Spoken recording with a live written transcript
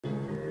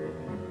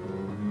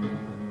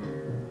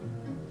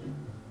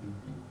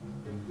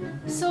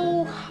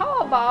So how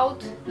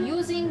about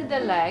using the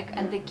leg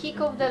and the kick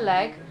of the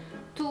leg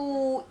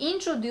to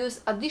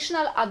introduce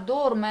additional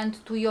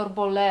adornment to your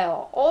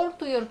boleo, or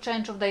to your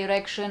change of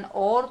direction,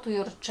 or to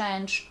your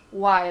change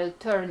while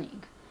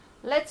turning?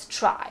 Let's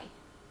try.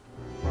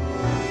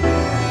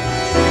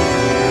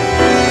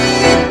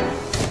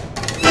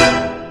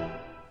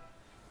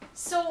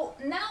 So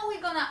now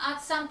we're gonna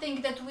add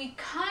something that we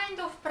kind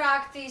of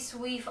practice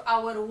with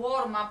our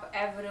warm-up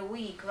every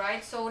week,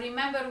 right? So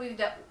remember,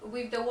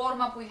 with the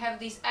warm-up we have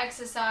this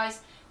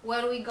exercise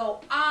where we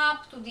go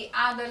up to the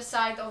other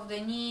side of the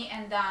knee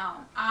and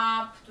down,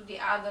 up to the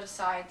other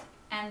side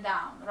and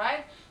down,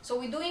 right? So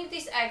we're doing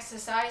this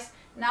exercise.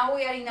 Now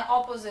we are in the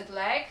opposite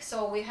leg,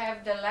 so we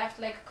have the left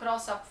leg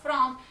cross up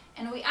front,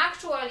 and we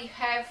actually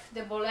have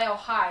the boleo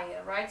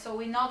higher, right? So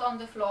we're not on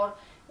the floor,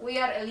 we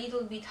are a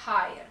little bit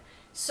higher.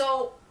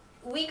 So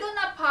we're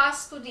gonna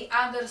pass to the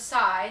other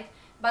side,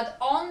 but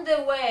on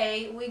the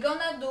way we're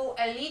gonna do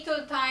a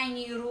little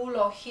tiny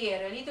rulo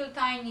here, a little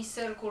tiny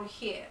circle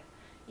here.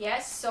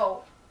 Yes,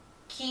 so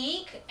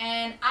kick,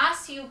 and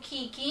as you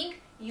kicking,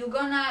 you're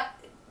gonna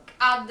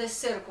add the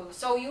circle.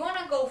 So you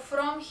wanna go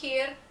from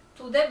here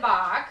to the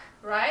back,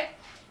 right?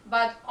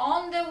 But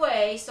on the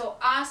way, so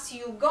as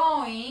you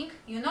going,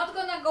 you're not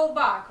gonna go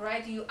back,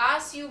 right?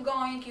 As you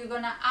going, you're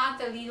gonna add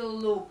a little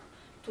loop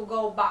to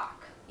go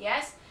back.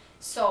 Yes.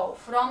 So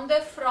from the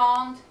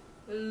front,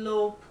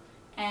 loop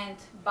and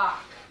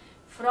back.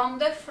 From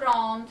the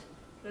front,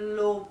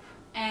 loop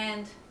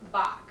and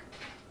back.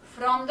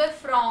 From the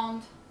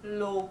front,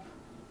 loop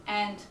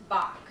and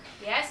back.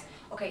 Yes?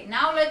 Okay,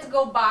 now let's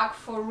go back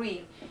for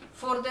real.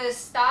 For the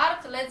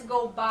start, let's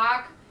go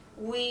back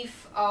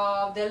with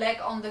the leg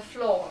on the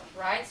floor,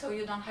 right? So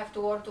you don't have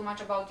to worry too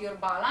much about your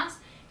balance.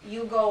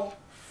 You go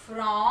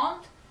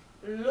front,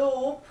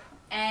 loop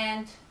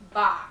and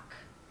back.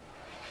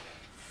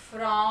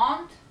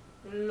 Front,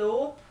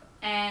 loop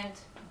and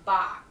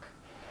back.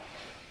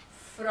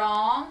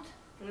 Front,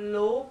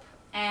 loop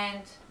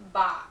and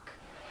back.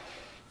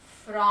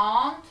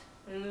 Front,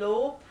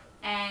 loop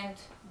and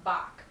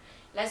back.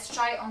 Let's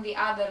try on the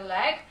other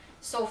leg.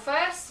 So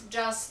first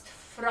just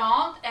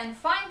front, and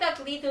find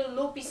that little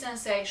loopy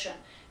sensation.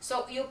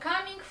 So you're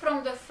coming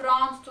from the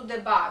front to the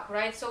back,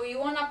 right? So you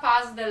want to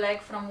pass the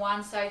leg from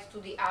one side to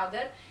the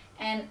other,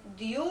 and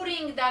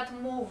during that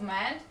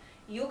movement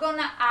you're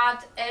gonna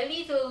add a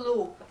little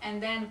loop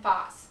and then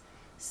pass.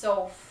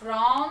 So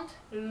front,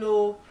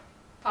 loop,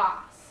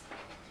 pass.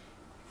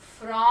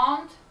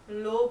 Front,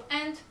 loop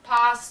and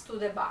pass to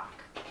the back.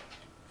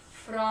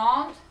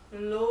 Front,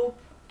 loop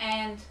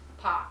and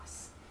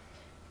pass.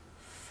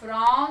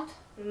 Front,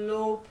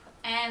 loop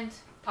and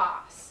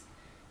pass.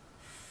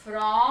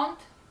 Front,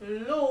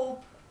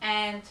 loop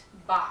and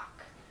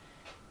back.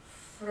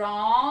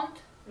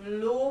 Front,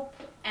 loop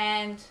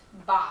and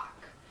back.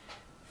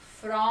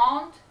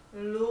 Front,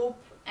 loop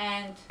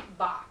and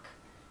back.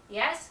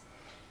 Yes?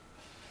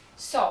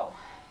 So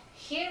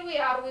here we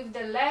are with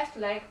the left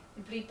leg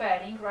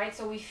preparing, right?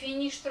 So we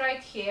finished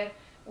right here,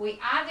 we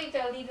added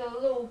a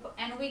little loop,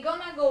 and we're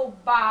gonna go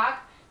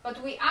back,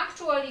 but we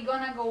actually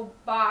gonna go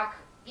back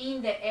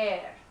in the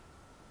air.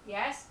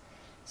 Yes?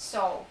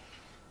 So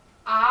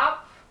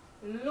up,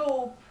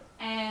 loop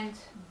and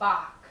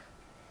back.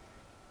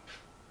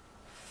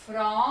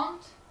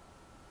 Front,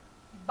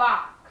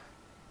 back.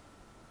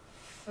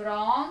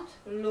 Front,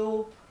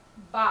 loop,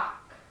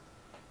 back.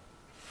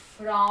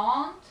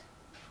 Front,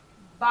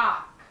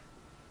 back.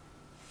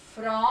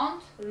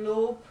 Front,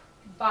 loop,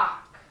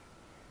 back.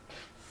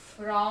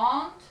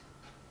 Front,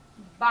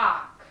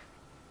 back.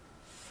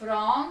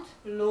 Front,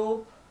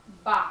 loop,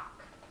 back.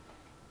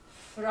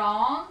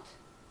 Front,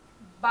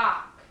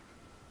 back.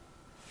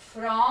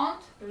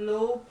 Front,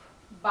 loop,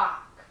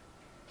 back.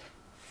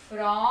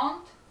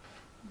 Front,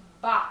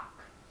 back.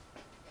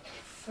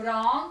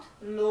 Front,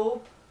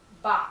 loop,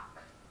 back.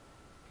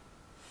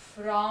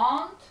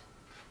 Front,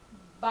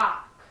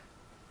 back.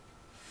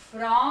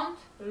 Front,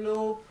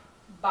 loop,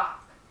 back.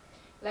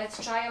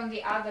 Let's try on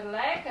the other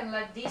leg and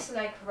let this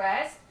leg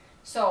rest.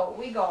 So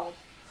we go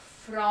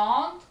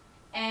front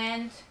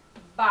and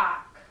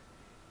back.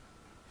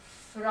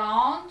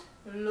 Front,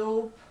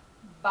 loop,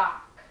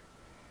 back.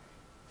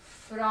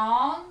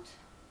 Front,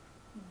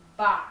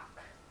 back.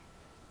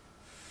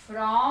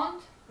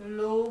 Front,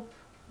 loop,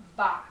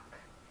 back.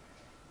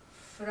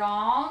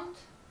 Front,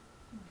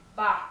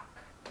 back.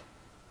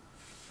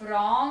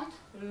 Front,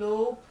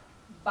 loop,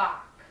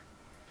 back.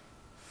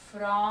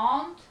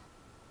 Front,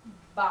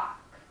 back.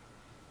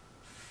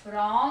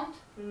 Front,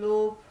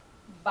 loop,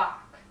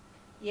 back.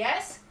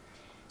 Yes?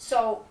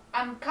 So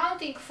I'm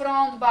counting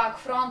front, back,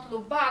 front,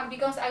 loop, back,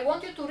 because I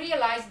want you to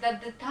realize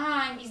that the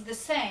time is the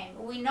same.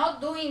 We're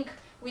not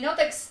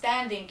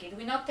extending it,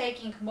 we're not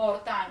taking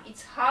more time.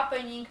 It's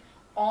happening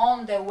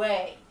on the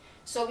way.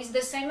 So it's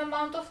the same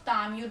amount of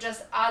time, you're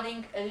just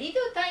adding a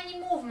little tiny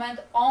movement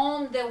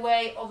on the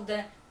way of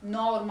the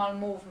normal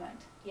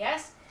movement.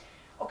 Yes?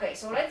 Okay,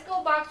 so let's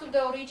go back to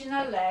the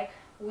original leg.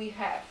 We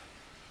have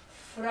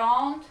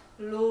front,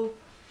 loop,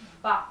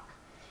 back.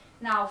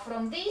 Now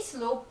from this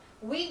loop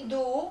we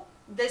do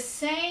the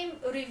same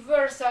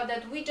reversal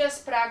that we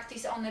just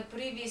practiced on the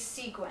previous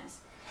sequence.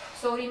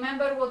 So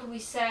remember what we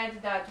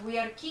said, that we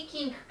are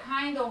kicking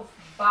kind of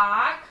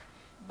back,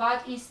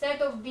 but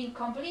instead of being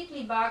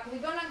completely back, we're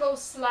gonna go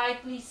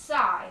slightly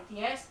side,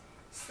 yes?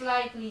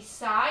 Slightly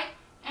side,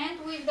 and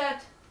with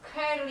that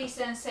curly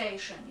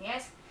sensation,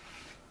 yes?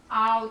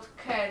 Out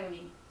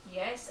curly,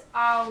 yes?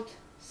 Out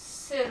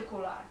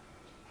circular,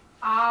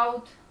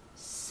 out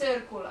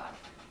circular,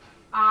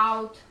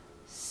 out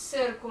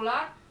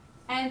circular.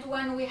 And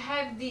when we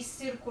have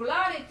this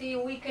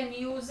circularity, we can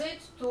use it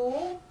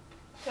to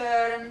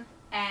turn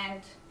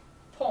and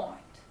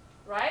point,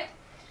 right?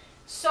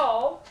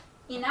 So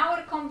in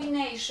our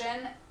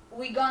combination,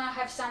 we're gonna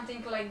have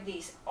something like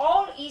this.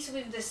 All is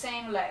with the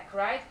same leg,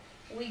 right?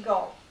 We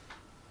go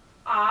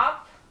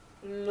up,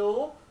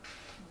 loop,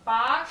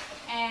 back,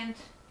 and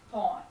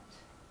point.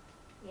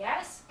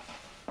 Yes?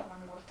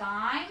 One more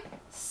time.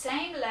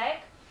 Same leg.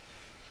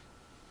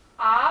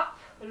 Up,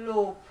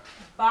 loop,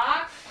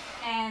 back,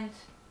 and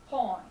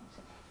point.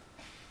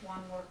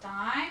 One more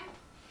time.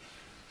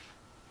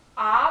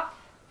 Up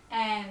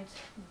and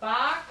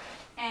back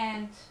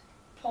and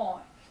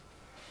point.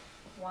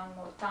 One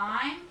more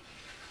time.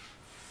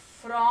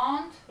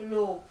 Front,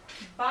 loop,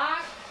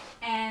 back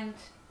and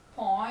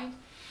point,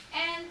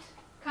 and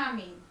come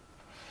in.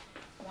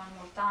 One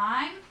more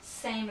time.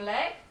 Same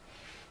leg.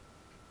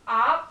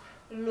 Up,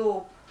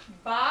 loop,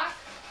 back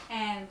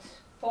and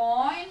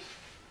point.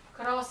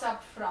 Cross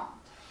up front.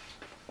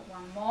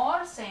 One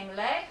more. Same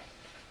leg.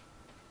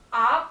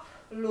 Up,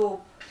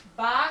 loop,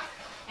 back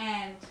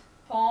and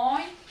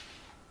point.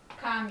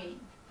 Come in.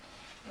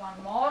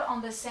 One more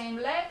on the same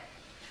leg.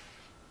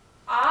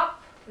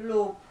 Up,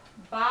 loop,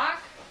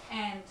 back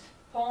and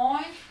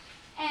point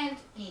and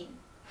in.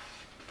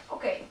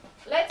 Okay,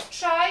 let's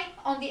try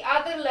on the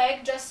other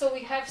leg just so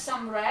we have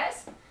some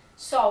rest.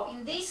 So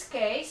in this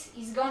case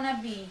it's gonna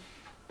be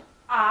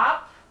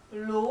up,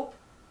 loop,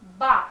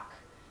 back.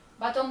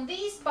 But on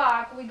this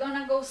back we're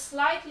gonna go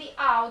slightly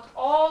out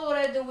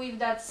already with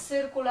that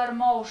circular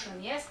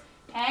motion, yes?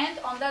 And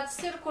on that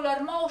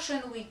circular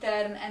motion we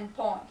turn and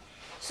point.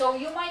 So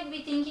you might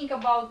be thinking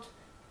about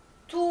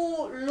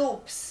two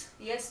loops,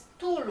 yes,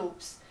 two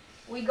loops.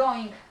 We're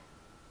going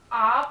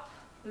up,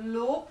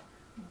 loop,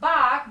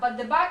 back, but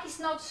the back is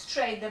not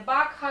straight. The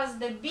back has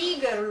the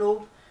bigger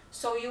loop,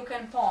 so you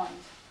can point,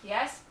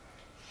 yes?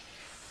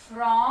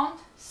 Front,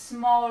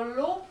 small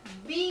loop,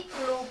 big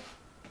loop,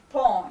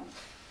 point,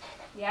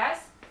 yes?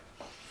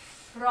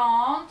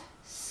 Front,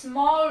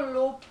 small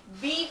loop,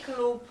 big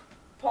loop,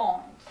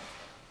 point.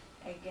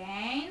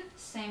 Again,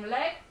 same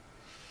leg.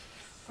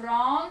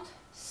 Front,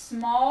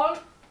 small,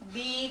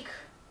 big,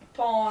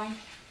 point,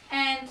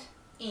 and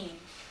in.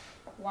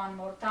 One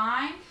more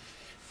time.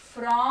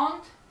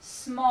 Front,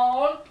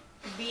 small,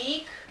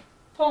 big,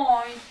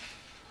 point,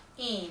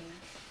 in.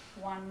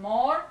 One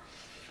more.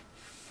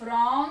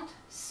 Front,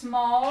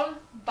 small,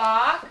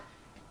 back,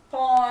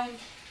 point,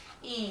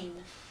 in.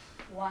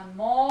 One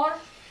more.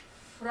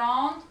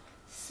 Front,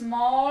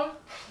 small,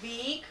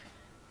 big,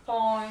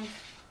 point,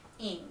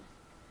 in.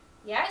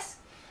 Yes?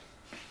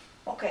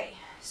 Okay,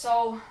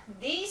 so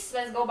this,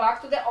 let's go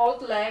back to the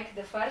old leg,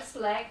 the first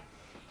leg,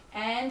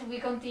 and we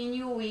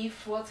continue with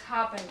what's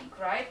happening,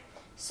 right?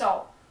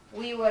 So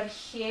we were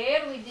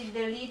here, we did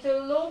the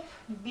little loop,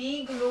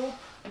 big loop,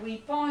 we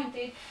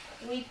pointed,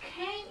 we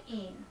came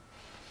in,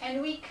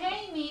 and we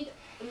came in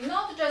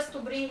not just to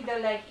bring the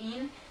leg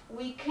in,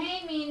 we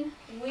came in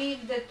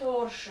with the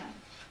torsion,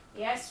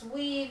 yes,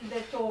 with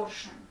the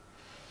torsion.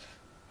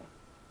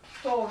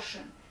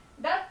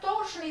 That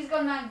torsion is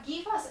gonna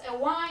give us a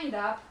wind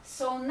up,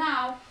 so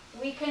now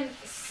we can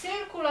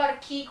circular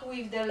kick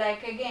with the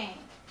leg again.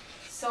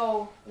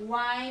 So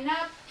wind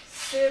up,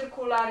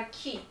 circular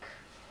kick,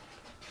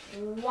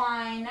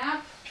 wind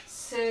up,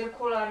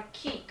 circular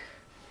kick,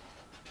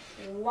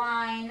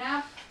 wind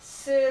up,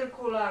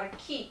 circular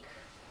kick,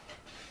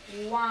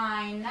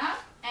 wind up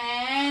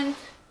and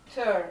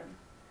turn.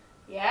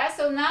 Yeah,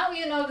 so now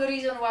you know the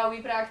reason why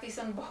we practice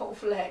on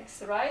both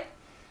legs, right?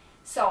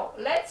 So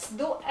let's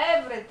do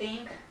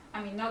everything,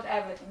 I mean not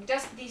everything,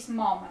 just this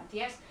moment,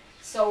 yes?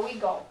 So we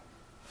go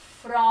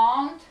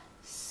front,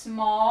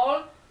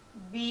 small,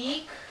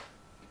 big,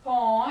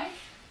 point,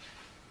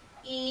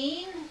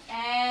 in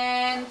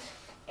and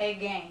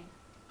again.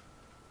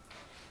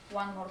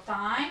 One more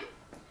time.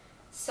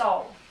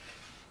 So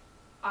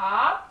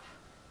up,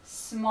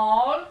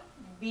 small,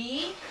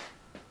 big,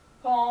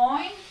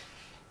 point,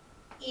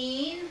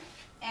 in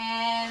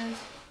and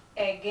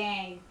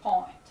again,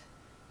 point.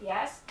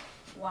 Yes?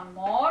 One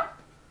more,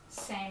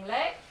 same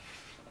leg,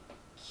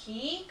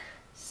 kick,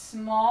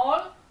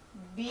 small,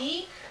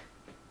 big,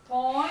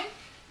 point,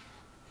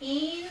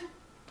 in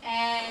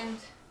and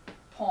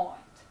point.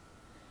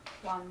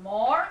 One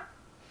more,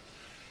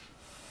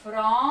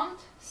 front,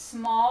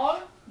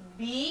 small,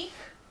 big,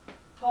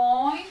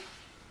 point,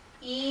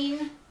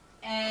 in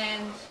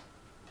and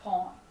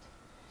point.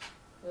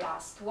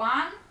 Last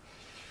one,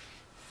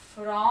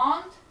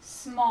 front,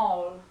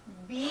 small,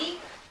 big,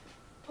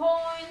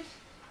 point,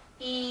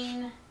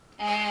 in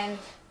and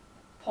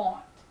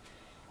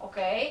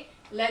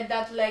let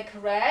that leg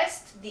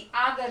rest, the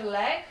other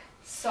leg.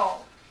 So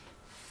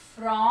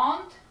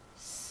front,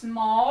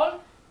 small,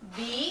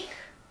 big,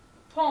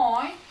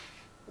 point,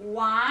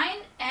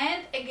 wind,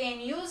 and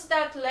again use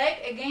that leg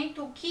again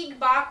to kick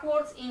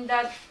backwards in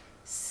that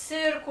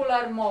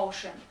circular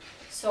motion.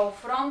 So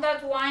from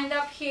that wind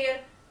up here,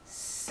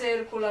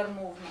 circular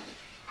movement.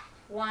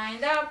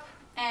 Wind up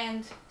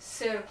and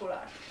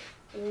circular.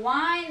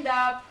 Wind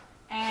up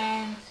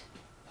and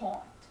point.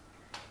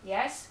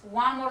 Yes,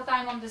 one more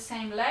time on the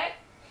same leg.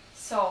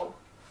 So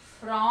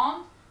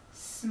front,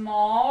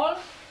 small,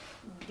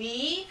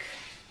 big,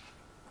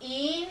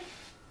 in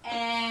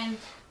and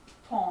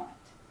point.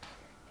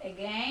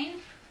 Again,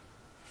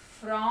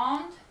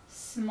 front,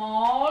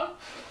 small,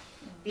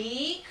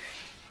 big,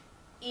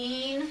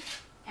 in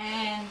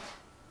and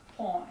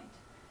point.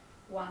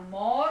 One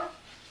more,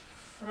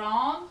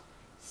 front,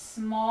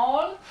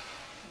 small,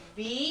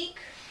 big,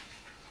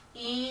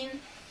 in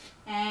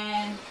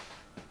and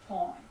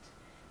point.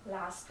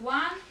 Last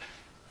one,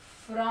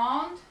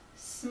 front,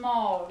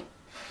 small,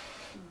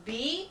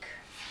 big,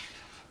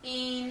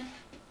 in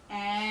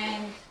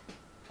and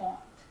point.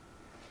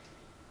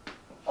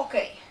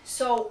 Okay,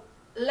 so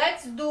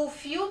let's do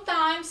few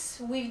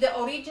times with the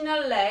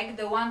original leg,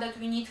 the one that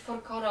we need for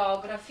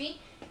choreography,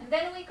 and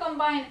then we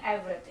combine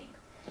everything.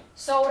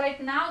 So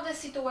right now the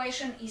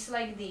situation is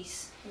like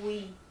this.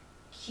 We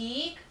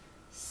kick,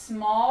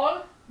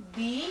 small,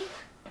 big,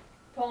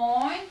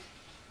 point,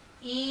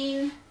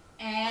 in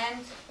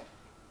and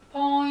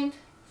point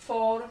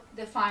for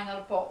the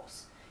final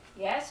pose.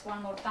 Yes,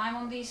 one more time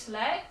on this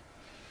leg.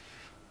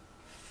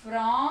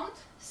 Front,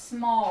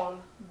 small,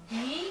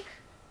 big,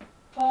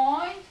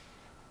 point,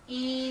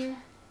 in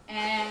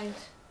and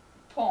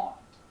point.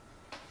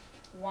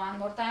 One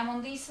more time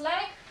on this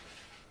leg.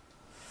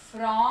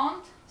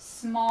 Front,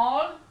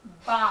 small,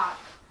 back,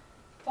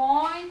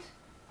 point,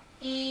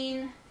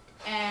 in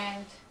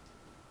and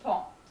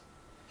point.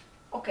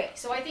 Okay,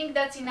 so I think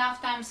that's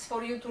enough times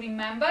for you to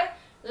remember.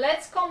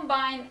 Let's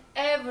combine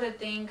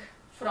everything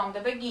from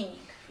the beginning,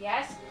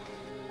 yes?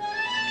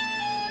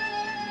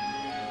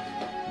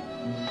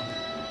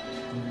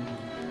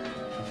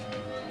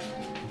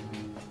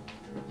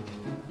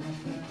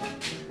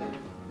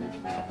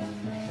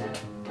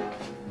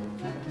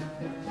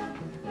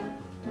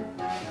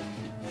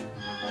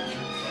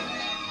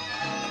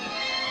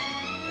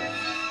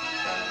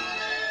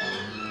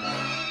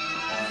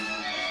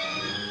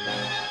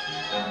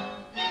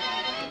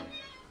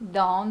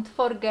 Don't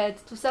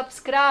forget to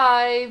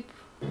subscribe.